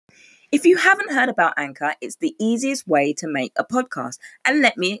If you haven't heard about Anchor, it's the easiest way to make a podcast. And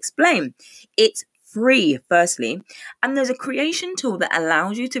let me explain. It's free, firstly, and there's a creation tool that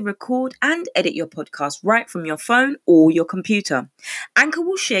allows you to record and edit your podcast right from your phone or your computer. Anchor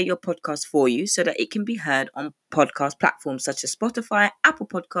will share your podcast for you so that it can be heard on podcast platforms such as Spotify, Apple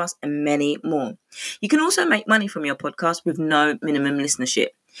Podcasts, and many more. You can also make money from your podcast with no minimum listenership.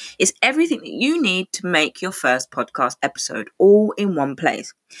 It's everything that you need to make your first podcast episode all in one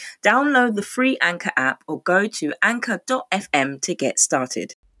place. Download the free Anchor app or go to anchor.fm to get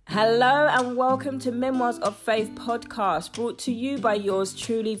started. Hello and welcome to Memoirs of Faith podcast, brought to you by yours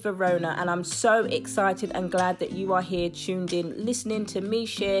truly, Verona. And I'm so excited and glad that you are here tuned in, listening to me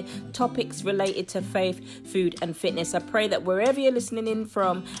share topics related to faith, food and fitness. I pray that wherever you're listening in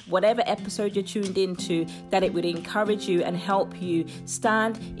from, whatever episode you're tuned into, that it would encourage you and help you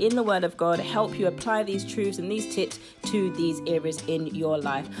stand in the Word of God, help you apply these truths and these tips to these areas in your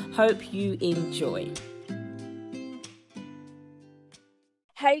life. Hope you enjoy.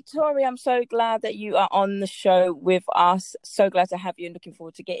 Hey, Tori, I'm so glad that you are on the show with us. So glad to have you and looking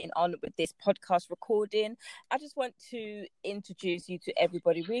forward to getting on with this podcast recording. I just want to introduce you to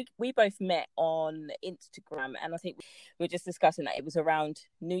everybody. We both met on Instagram, and I think we were just discussing that it was around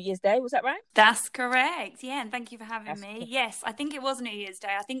New Year's Day. Was that right? That's correct. Yeah, and thank you for having me. Yes, I think it was New Year's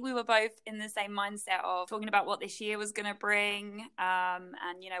Day. I think we were both in the same mindset of talking about what this year was going to bring, and,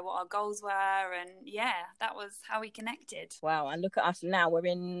 you know, what our goals were. And yeah, that was how we connected. Wow, and look at us now.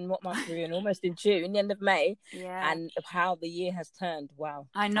 We're in, what month are we in? Almost in June, the end of May. Yeah. And how the year has turned. Wow.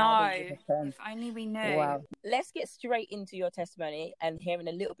 I know. If only we knew. Wow. Let's get straight into your testimony and hearing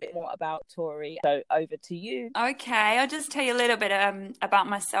a little bit more about Tori. So over to you. Okay, I'll just tell you a little bit about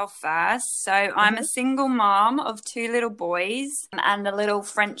myself first. So I'm a single mom of 2 little boys and a little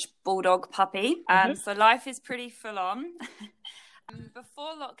French bulldog puppy. So life is pretty full on.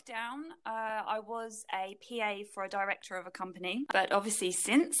 Before lockdown, I was a PA for a director of a company, but obviously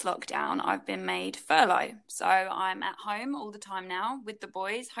since lockdown, I've been made furlough. So I'm at home all the time now with the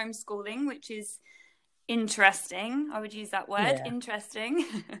boys, homeschooling, which is interesting. I would use that word, interesting.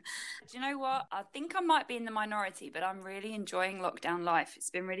 Do you know what? I think I might be in the minority, but I'm really enjoying lockdown life.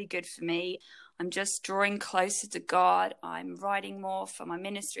 It's been really good for me. I'm just drawing closer to God. I'm writing more for my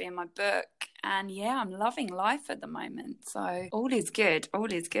ministry and my book. And yeah, I'm loving life at the moment. So all is good.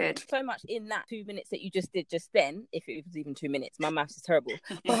 All is good. So much in that 2 minutes that you just did just then, if it was even 2 minutes. My maths is terrible.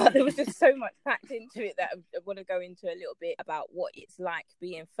 But there was just so much packed into it that I want to go into a little bit about what it's like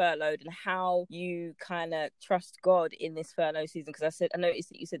being furloughed and how you kind of trust God in this furlough season. Because I noticed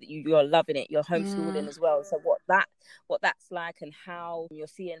that you said that you're loving it. You're homeschooling as well. So what that's like and how you're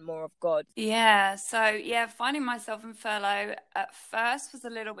seeing more of God. Yeah. So yeah, finding myself in furlough at first was a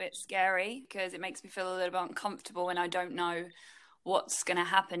little bit scary, because it makes me feel a little bit uncomfortable when I don't know what's going to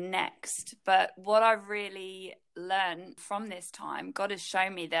happen next. But what I've really learned from this time, God has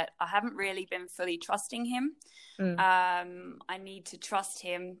shown me that I haven't really been fully trusting him. I need to trust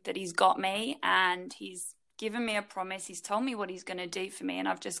him that he's got me and he's given me a promise. He's told me what he's going to do for me, and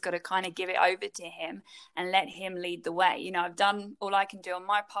I've just got to kind of give it over to him and let him lead the way. You know, I've done all I can do on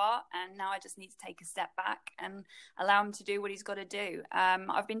my part, and now I just need to take a step back and allow him to do what he's got to do.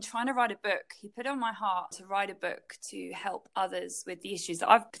 I've been trying to write a book. He put on my heart to write a book to help others with the issues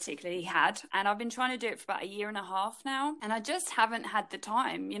that I've particularly had, and I've been trying to do it for about 1.5 years now, and I just haven't had the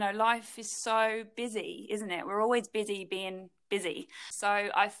time. You know, life is so busy, isn't it? We're always busy being busy. So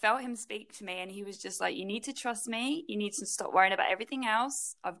I felt him speak to me, and he was just like, you need to trust me. You need to stop worrying about everything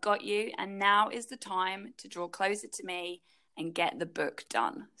else. I've got you. And now is the time to draw closer to me and get the book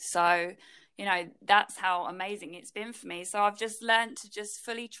done. So, you know, that's how amazing it's been for me. So I've just learned to just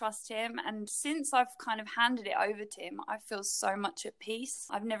fully trust him. And since I've kind of handed it over to him, I feel so much at peace.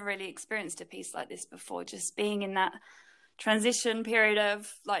 I've never really experienced a peace like this before, just being in that transition period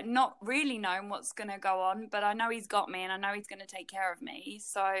of like not really knowing what's going to go on, but I know he's got me and I know he's going to take care of me.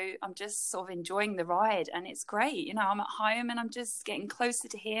 So I'm just sort of enjoying the ride, and it's great. You know, I'm at home and I'm just getting closer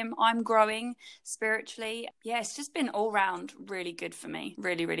to him. I'm growing spiritually. Yeah, it's just been all round really good for me.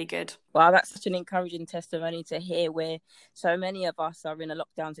 Really, really good. Wow, that's such an encouraging testimony to hear, where so many of us are in a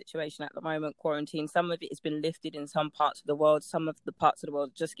lockdown situation at the moment, quarantine. Some of it has been lifted in some parts of the world. Some of the parts of the world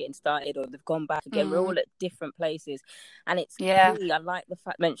are just getting started, or they've gone back again. We're all at different places. And it's Yeah. key. I like the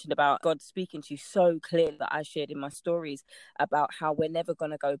fact mentioned about God speaking to you so clearly, that I shared in my stories about how we're never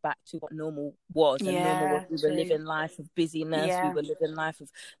going to go back to what normal was. And normal was, Yeah, we were true. living life of busyness, we Yeah. were living life of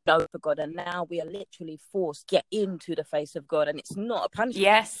no for God, and now we are literally forced to get into the face of God. And it's not a punishment.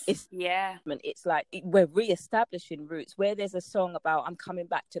 Yes. It's Yeah. it's like we're re-establishing roots. Where there's a song about I'm coming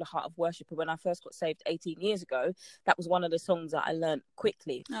back to the heart of worship, and when I first got saved 18 years ago, that was one of the songs that I learned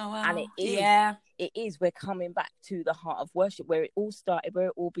quickly. Oh, wow. And it is we're coming back to the heart of worship, where it all started, where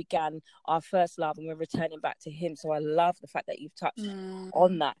it all began, our first love, and we're returning back to him. So I love the fact that you've touched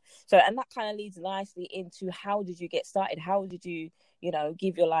on that. So, and that kind of leads nicely into, how did you get started? How did you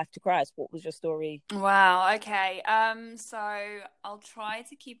give your life to Christ? What was your story? Wow. Okay. So I'll try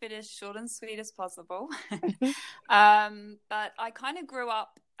to keep it as short and sweet as possible. But I kind of grew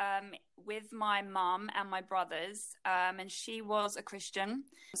up with my mum and my brothers, and she was a Christian.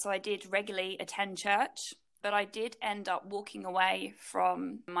 So I did regularly attend church, but I did end up walking away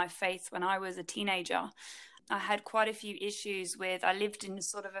from my faith when I was a teenager. I had quite a few issues with, I lived in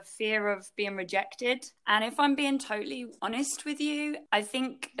sort of a fear of being rejected. And if I'm being totally honest with you, I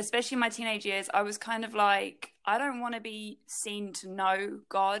think, especially in my teenage years, I was kind of like, I don't want to be seen to know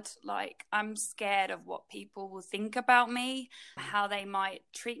God. Like, I'm scared of what people will think about me, how they might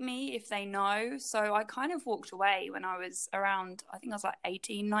treat me if they know. So I kind of walked away when I was around, I think I was like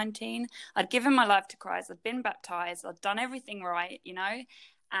 18, 19. I'd given my life to Christ. I'd been baptized. I'd done everything right,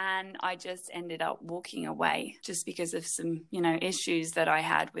 and I just ended up walking away just because of some, issues that I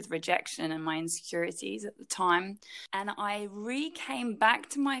had with rejection and my insecurities at the time. And I came back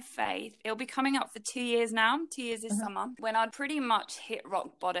to my faith. It'll be coming up for 2 years now, 2 years this summer, when I'd pretty much hit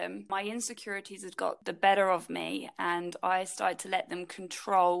rock bottom. My insecurities had got the better of me, and I started to let them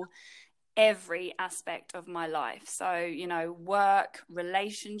control every aspect of my life. So, work,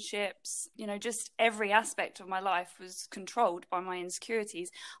 relationships, just every aspect of my life was controlled by my insecurities.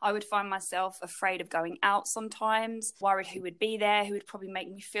 I would find myself afraid of going out sometimes, worried who would be there, who would probably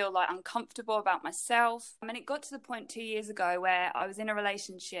make me feel like uncomfortable about myself. And it got to the point 2 years ago where I was in a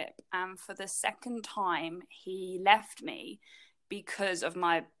relationship, and for the second time, he left me because of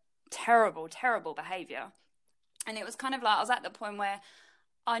my terrible, terrible behavior. And it was kind of like, I was at the point where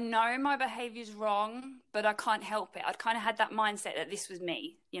I know my behavior's wrong, but I can't help it. I'd kind of had that mindset that this was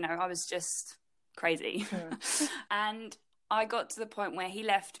me. I was just crazy. And I got to the point where he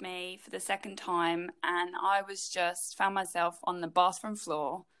left me for the second time, and I was just found myself on the bathroom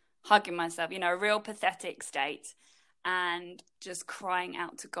floor, hugging myself, a real pathetic state, and just crying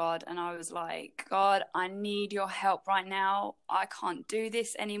out to God. And I was like, God, I need your help right now. I can't do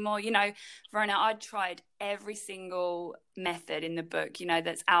this anymore. Verona, I'd tried every single method in the book,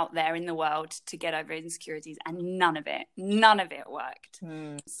 that's out there in the world to get over insecurities, and none of it worked.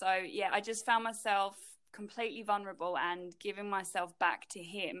 So yeah, I just found myself completely vulnerable and giving myself back to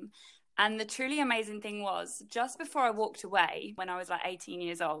him. And the truly amazing thing was, just before I walked away, when I was like 18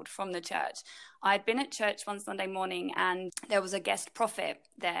 years old from the church, I'd been at church one Sunday morning, and there was a guest prophet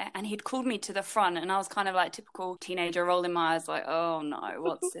there, and he'd called me to the front, and I was kind of like typical teenager, rolling my eyes like, oh no,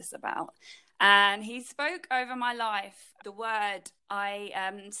 what's this about? And he spoke over my life the word, I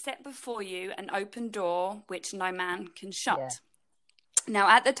set before you an open door which no man can shut. Yeah. Now,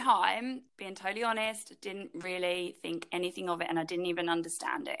 at the time, being totally honest, didn't really think anything of it, and I didn't even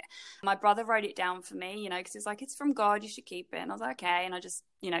understand it. My brother wrote it down for me, because he's like, it's from God, you should keep it. And I was like, okay. And I just,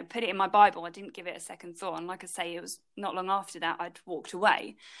 put it in my Bible. I didn't give it a second thought. And like I say, it was not long after that I'd walked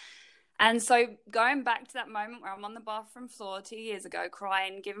away. And so going back to that moment where I'm on the bathroom floor 2 years ago,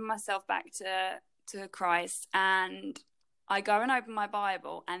 crying, giving myself back to Christ, and I go and open my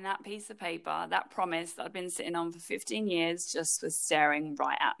Bible, and that piece of paper, that promise that I've been sitting on for 15 years just was staring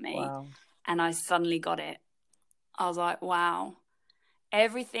right at me. Wow. And I suddenly got it. I was like, wow,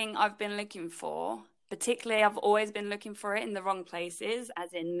 everything I've been looking for, particularly I've always been looking for it in the wrong places,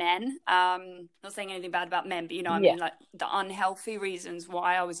 as in men. Not saying anything bad about men, but I mean, like the unhealthy reasons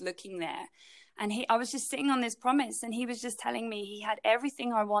why I was looking there. And I was just sitting on this promise, and he was just telling me he had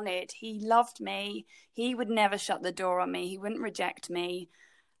everything I wanted. He loved me. He would never shut the door on me. He wouldn't reject me.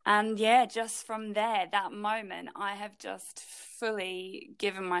 And yeah, just from there, that moment, I have just fully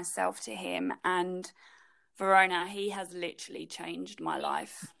given myself to him. And Verona, he has literally changed my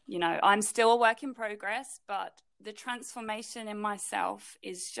life. I'm still a work in progress, but the transformation in myself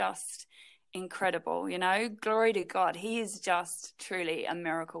is just incredible. Glory to God. He is just truly a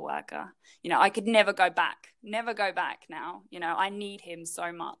miracle worker. I could never go back now. I need him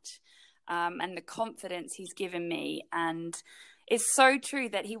so much. And the confidence he's given me, and it's so true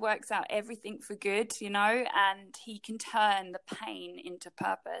that he works out everything for good, and he can turn the pain into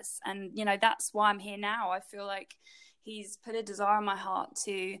purpose. And, that's why I'm here now. I feel like, he's put a desire in my heart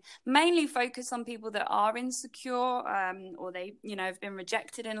to mainly focus on people that are insecure, or they, have been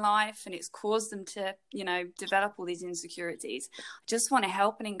rejected in life, and it's caused them to, develop all these insecurities. I just want to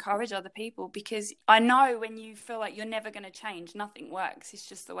help and encourage other people, because I know when you feel like you're never going to change, nothing works. It's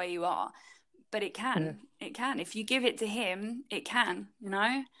just the way you are. But it can. It can. If you give it to him, it can,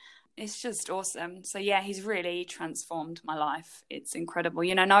 It's just awesome. So yeah, he's really transformed my life. It's incredible.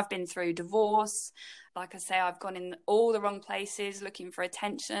 And I've been through divorce. Like I say, I've gone in all the wrong places looking for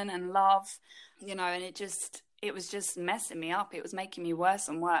attention and love, and it was just messing me up. It was making me worse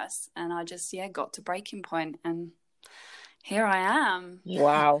and worse. And I just, got to breaking point, and here I am.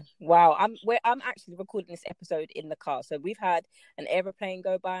 Wow. I'm actually recording this episode in the car. So we've had an aeroplane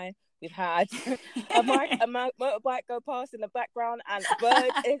go by. We've had a motorbike go past in the background, and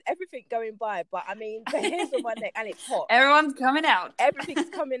birds, everything going by. But I mean, the hairs on my neck, and it's hot. Everyone's coming out. Everything's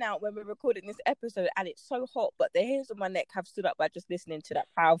coming out when we're recording this episode, and it's so hot. But the hairs on my neck have stood up by just listening to that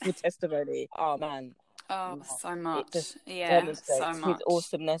powerful testimony. Oh man. Oh, so much. It just demonstrates so much. His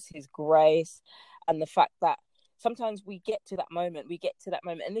awesomeness, his grace, and the fact that sometimes we get to that moment,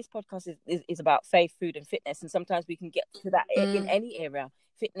 and this podcast is about faith, food, and fitness. And sometimes we can get to that in any area.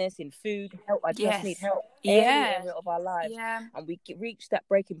 Fitness, in food, help. I just need help. Any area of our lives, and we reach that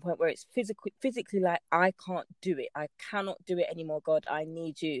breaking point where it's physically like, I can't do it. I cannot do it anymore. God, I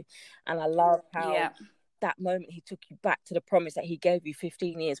need you. And I love how that moment he took you back to the promise that he gave you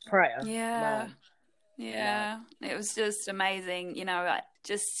 15 years prior. It was just amazing,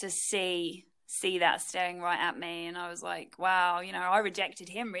 just to see that staring right at me. And I was like, wow, I rejected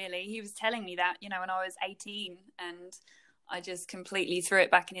him, really. He was telling me that, when I was 18, and I just completely threw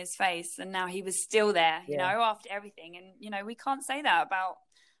it back in his face. And now he was still there, after everything. And, we can't say that about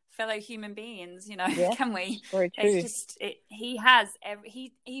fellow human beings, can we? Very true. It's just, he has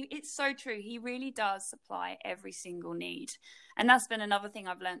it's so true. He really does supply every single need. And that's been another thing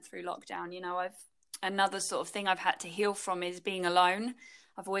I've learned through lockdown. Another sort of thing I've had to heal from is being alone.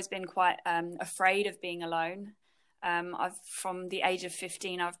 I've always been quite afraid of being alone. From the age of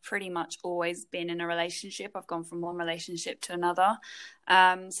 15, I've pretty much always been in a relationship. I've gone from one relationship to another.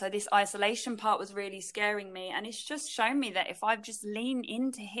 So this isolation part was really scaring me. And it's just shown me that if I just lean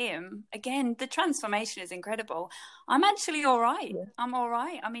into him, again, the transformation is incredible. I'm actually all right. Yeah. I'm all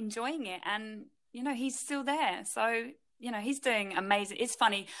right. I'm enjoying it. And, he's still there. So, he's doing amazing. It's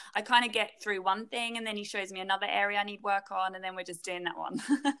funny. I kind of get through one thing, and then he shows me another area I need work on, and then we're just doing that one.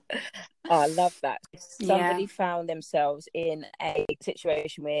 I love that. If somebody found themselves in a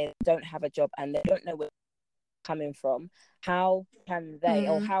situation where they don't have a job and they don't know where they're coming from, how can they,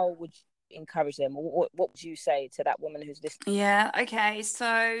 or how would you encourage them? What would you say to that woman who's listening? Yeah. Okay.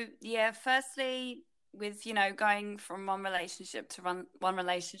 So, firstly, with, going from one relationship to one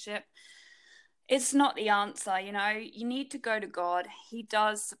relationship, it's not the answer, you need to go to God. He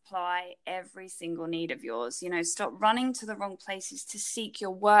does supply every single need of yours. Stop running to the wrong places to seek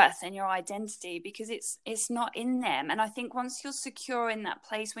your worth and your identity, because it's not in them. And I think once you're secure in that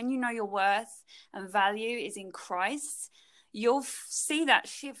place, when you know your worth and value is in Christ, you'll see that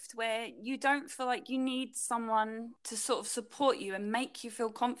shift where you don't feel like you need someone to sort of support you and make you feel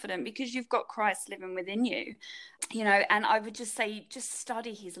confident, because you've got Christ living within you, and I would just say, just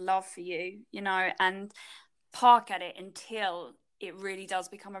study his love for you, and park at it until it really does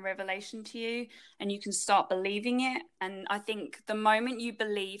become a revelation to you and you can start believing it. And I think the moment you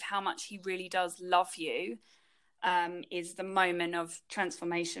believe how much he really does love you, is the moment of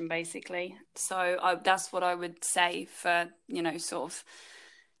transformation, basically. So that's what I would say for, sort of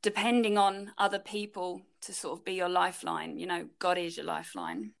depending on other people to sort of be your lifeline. God is your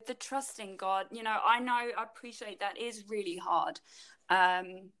lifeline. The trust in God, I appreciate that is really hard,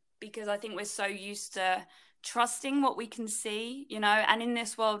 because I think we're so used to trusting what we can see, and in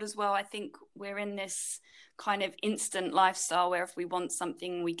this world as well, I think we're in this kind of instant lifestyle where if we want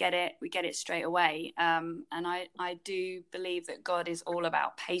something, we get it straight away. And I do believe that God is all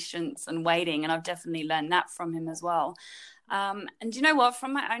about patience and waiting, and I've definitely learned that from him as well. And you know what,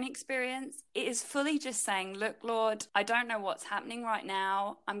 from my own experience, it is fully just saying, look, Lord, I don't know what's happening right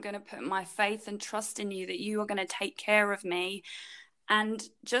now. I'm going to put my faith and trust in you that you are going to take care of me, and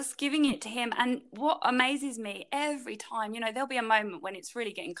just giving it to him. And what amazes me every time, there'll be a moment when it's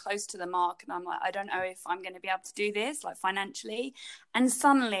really getting close to the mark and I'm like, I don't know if I'm going to be able to do this, like financially. And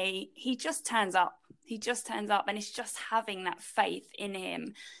suddenly he just turns up. And it's just having that faith in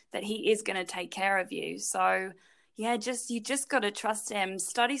him that he is going to take care of you. So you just got to trust him,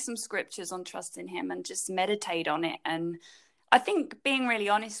 study some scriptures on trusting him and just meditate on it. And I think being really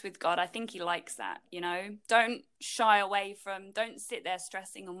honest with God, I think he likes that, don't shy away don't sit there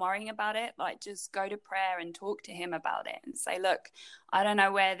stressing and worrying about it. Like, just go to prayer and talk to him about it and say, look, I don't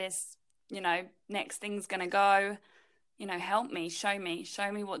know where this, next thing's going to go. Help me, show me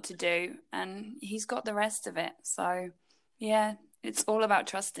what to do. And he's got the rest of it. So yeah, it's all about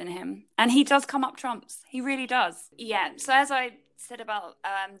trusting him. And he does come up trumps. He really does. Yeah. So as I said about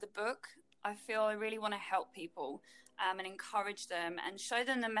the book, I feel I really want to help people and encourage them and show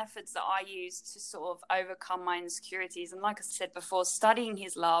them the methods that I use to sort of overcome my insecurities. And like I said before, studying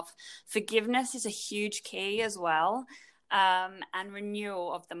his love, forgiveness is a huge key as well. And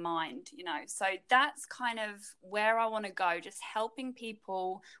renewal of the mind, So that's kind of where I want to go, just helping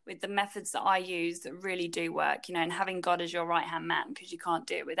people with the methods that I use that really do work, and having God as your right-hand man, because you can't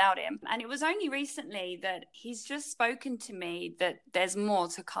do it without him. And it was only recently that he's just spoken to me that there's more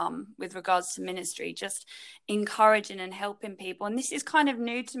to come with regards to ministry, just encouraging and helping people. And this is kind of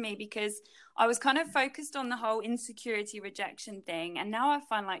new to me because I was kind of focused on the whole insecurity rejection thing. And now I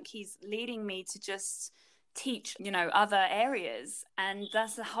find like he's leading me to just teach other areas, and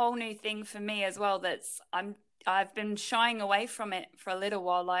that's a whole new thing for me as well. I've been shying away from it for a little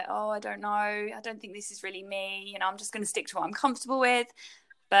while, like, oh, I don't know, I don't think this is really me, I'm just going to stick to what I'm comfortable with.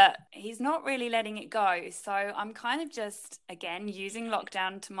 But he's not really letting it go, so I'm kind of just again using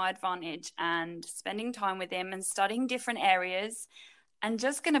lockdown to my advantage and spending time with him and studying different areas and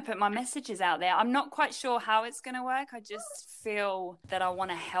just going to put my messages out there. I'm not quite sure how it's going to work. I just feel that I want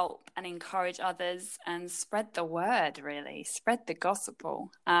to help and encourage others and spread the word, really, spread the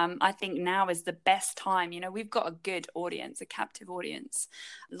gospel. I think now is the best time. We've got a good audience, a captive audience,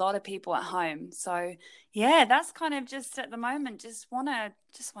 a lot of people at home. So yeah, that's kind of just at the moment, just want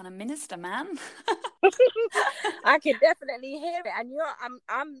to minister, man. I can definitely hear it, and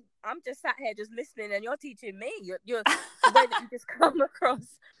I'm just sat here just listening, and you're teaching me. You're the way that you just come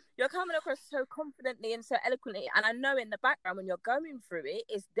across. You're coming across so confidently and so eloquently, and I know in the background when you're going through it,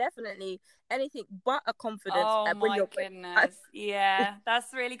 it's definitely anything but a confidence. Oh my goodness. Yeah,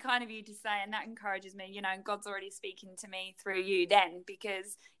 that's really kind of you to say, and that encourages me, and God's already speaking to me through you then,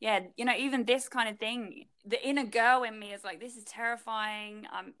 because yeah, even this kind of thing, the inner girl in me is like, this is terrifying,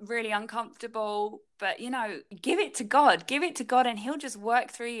 I'm really uncomfortable, but give it to God, and he'll just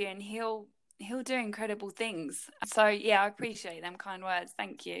work through you, and he'll do incredible things. So yeah, I appreciate them kind words.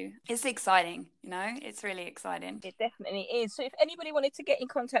 Thank you. It's exciting, it's really exciting. It definitely is. So if anybody wanted to get in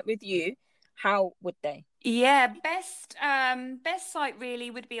contact with you, how would they? Yeah, best site really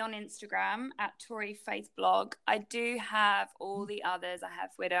would be on Instagram at Tori Faith Blog. I do have all the others. I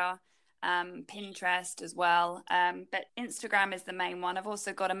have Twitter, Pinterest as well, but Instagram is the main one. I've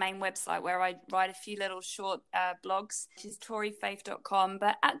also got a main website where I write a few little short blogs, which is toryfaith.com,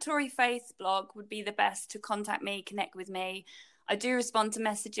 but at Tori Faith Blog would be the best to contact me, connect with me. I do respond to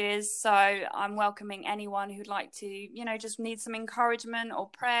messages, so I'm welcoming anyone who'd like to, just need some encouragement or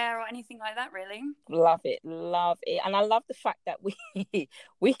prayer or anything like that, really. Love it. And I love the fact that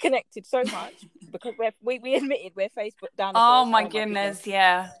we connected so much because we admitted we're Facebook dinosaurs. Oh my goodness,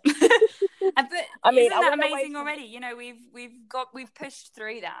 yeah. But isn't that amazing already? We've pushed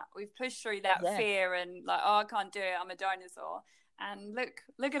through that. We've pushed through that fear and like, oh, I can't do it, I'm a dinosaur. And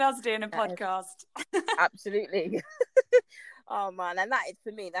look at us doing a podcast. Absolutely. Oh man, and that is,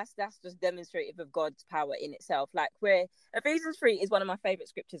 for me, that's just demonstrative of God's power in itself. Like, where Ephesians 3 is one of my favorite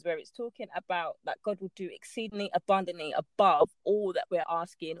scriptures, where it's talking about that God will do exceedingly abundantly above all that we're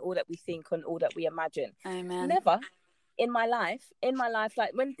asking, all that we think, and all that we imagine. Amen. Never in my life,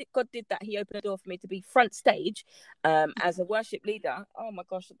 like when God did that, he opened the door for me to be front stage as a worship leader. Oh my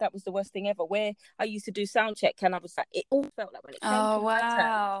gosh, that was the worst thing ever, where I used to do sound check, and I was like, it all felt like when it came to my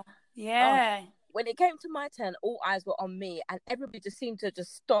turn. Yeah. When it came to my turn, all eyes were on me, and everybody just seemed to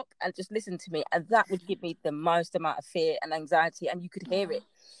just stop and just listen to me, and that would give me the most amount of fear and anxiety, and you could hear it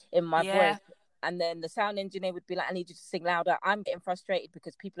in my voice. And then the sound engineer would be like, I need you to sing louder. I'm getting frustrated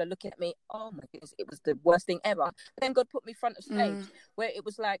because people are looking at me. Oh my goodness, it was the worst thing ever. But then God put me front of stage, where it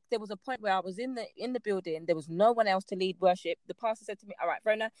was like, there was a point where I was in the building. There was no one else to lead worship. The pastor said to me, all right,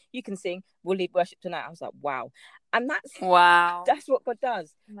 Verona, you can sing. We'll lead worship tonight. I was like, wow. And that's what God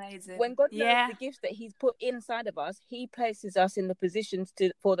does. Amazing. When God knows the gifts that he's put inside of us, he places us in the positions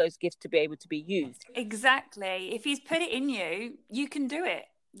for those gifts to be able to be used. Exactly. If he's put it in you, you can do it.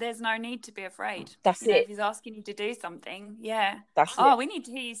 There's no need to be afraid. That's it. If he's asking you to do something, that's it. Oh, we need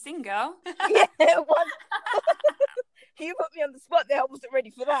to hear you sing, girl. Yeah, you put me on the spot there. I wasn't ready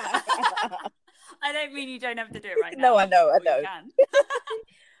for that. I don't mean you don't have to do it right now. No, I know. You can.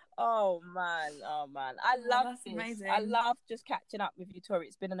 Oh man, I love this. Amazing. I love just catching up with you, Tori.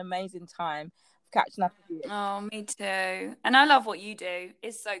 It's been an amazing time. catching up with you. Oh, me too. And I love what you do.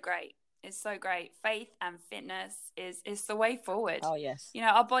 It's so great. It's so great. Faith and fitness is the way forward. Oh, yes. You know,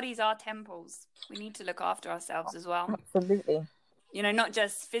 our bodies are temples. We need to look after ourselves as well. Absolutely. You know, not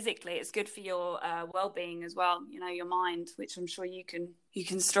just physically, it's good for your well-being as well, you know, your mind, which I'm sure you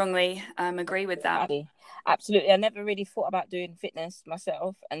can strongly agree with that. Absolutely. I never really thought about doing fitness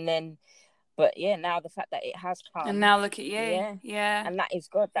myself, but yeah, now the fact that it has come, and now look at you. Yeah. And that is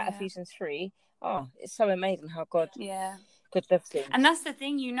God, that Ephesians 3. Oh, it's so amazing how God could live things. And that's the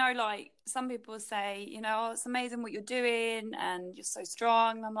thing, you know, like some people say, you know, oh, it's amazing what you're doing and you're so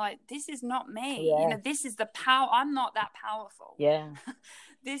strong. And I'm like, this is not me. You know, this is the power. I'm not that powerful. Yeah.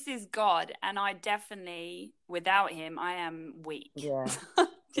 This is God. And I definitely, without him, I am weak. Yeah.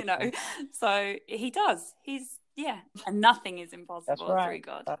 You know, so he does. And nothing is impossible through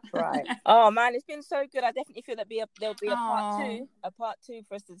God. That's right. Oh man, it's been so good. I definitely feel there'll be a part two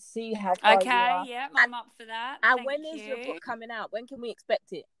for us to see how far you are. Yeah, I'm up for that. And when is your book coming out? When can we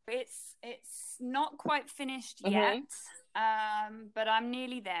expect it? It's not quite finished yet, but I'm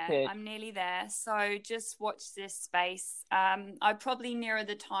nearly there. Good. I'm nearly there. So just watch this space. I probably nearer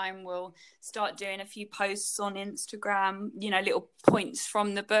the time will start doing a few posts on Instagram, you know, little points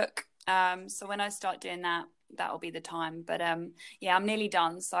from the book. So when I start doing that, that'll be the time. But I'm nearly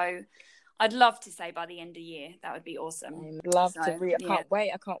done. So I'd love to say by the end of the year. That would be awesome. I'd love to read. I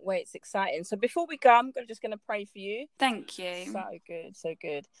can't wait. It's exciting. So before we go, I'm just going to pray for you. Thank you. So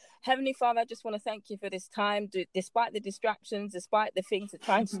good. Heavenly Father, I just want to thank you for this time. Despite the distractions, despite the things that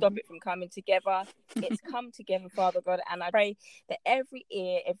try and stop it from coming together, it's come together, Father God. And I pray that every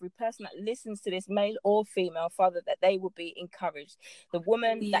ear, every person that listens to this, male or female, Father, that they will be encouraged. The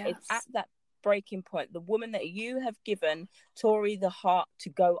woman that is at that breaking point, the woman that you have given Tori the heart to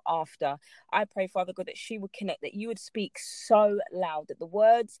go after, I pray, Father God, that she would connect, that you would speak so loud, that the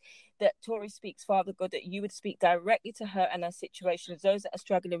words that Tori speaks, Father God, that you would speak directly to her and her situations, those that are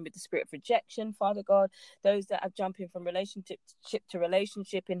struggling with the spirit of rejection, Father God, those that are jumping from relationship to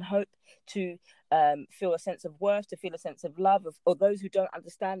relationship in hope to feel a sense of worth, to feel a sense of love, or those who don't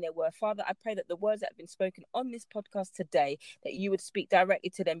understand their worth. Father, I pray that the words that have been spoken on this podcast today, that you would speak directly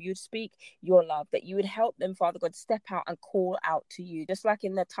to them, you would speak your love, that you would help them, Father God, step out and call out to you. Just like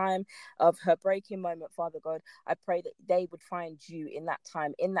in the time of her breaking moment, Father God, I pray that they would find you in that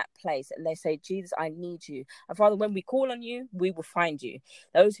time, in that place, and they say, Jesus, I need you. And Father, when we call on you, we will find you.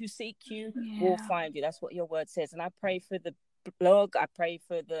 Those who seek you will find you. That's what your word says. And I pray for the blog, I pray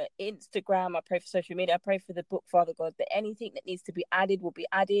for the Instagram, I pray for social media, I pray for the book, Father God, that anything that needs to be added will be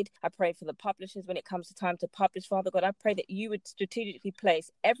added. I pray for the publishers when it comes to time to publish, Father God. I pray that you would strategically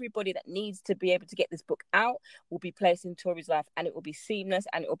place everybody that needs to be able to get this book out will be placed in Tori's life, and it will be seamless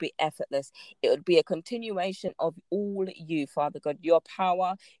and it will be effortless. It would be a continuation of all you, Father God, your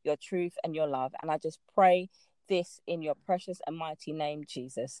power, your truth, and your love. And I just pray this in your precious and mighty name,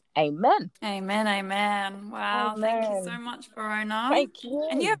 Jesus. Amen. Amen. Wow. Amen. Thank you so much, Verona. Thank you.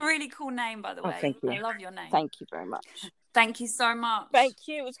 And you have a really cool name, by the way. Thank you. I love your name. Thank you very much. Thank you so much. Thank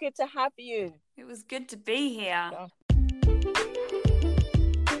you. It was good to have you. It was good to be here. Yeah.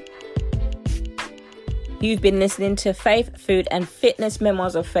 You've been listening to Faith, Food and Fitness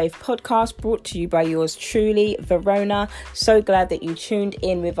Memoirs of Faith podcast, brought to you by yours truly, Verona. So glad that you tuned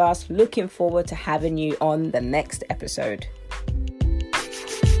in with us. Looking forward to having you on the next episode.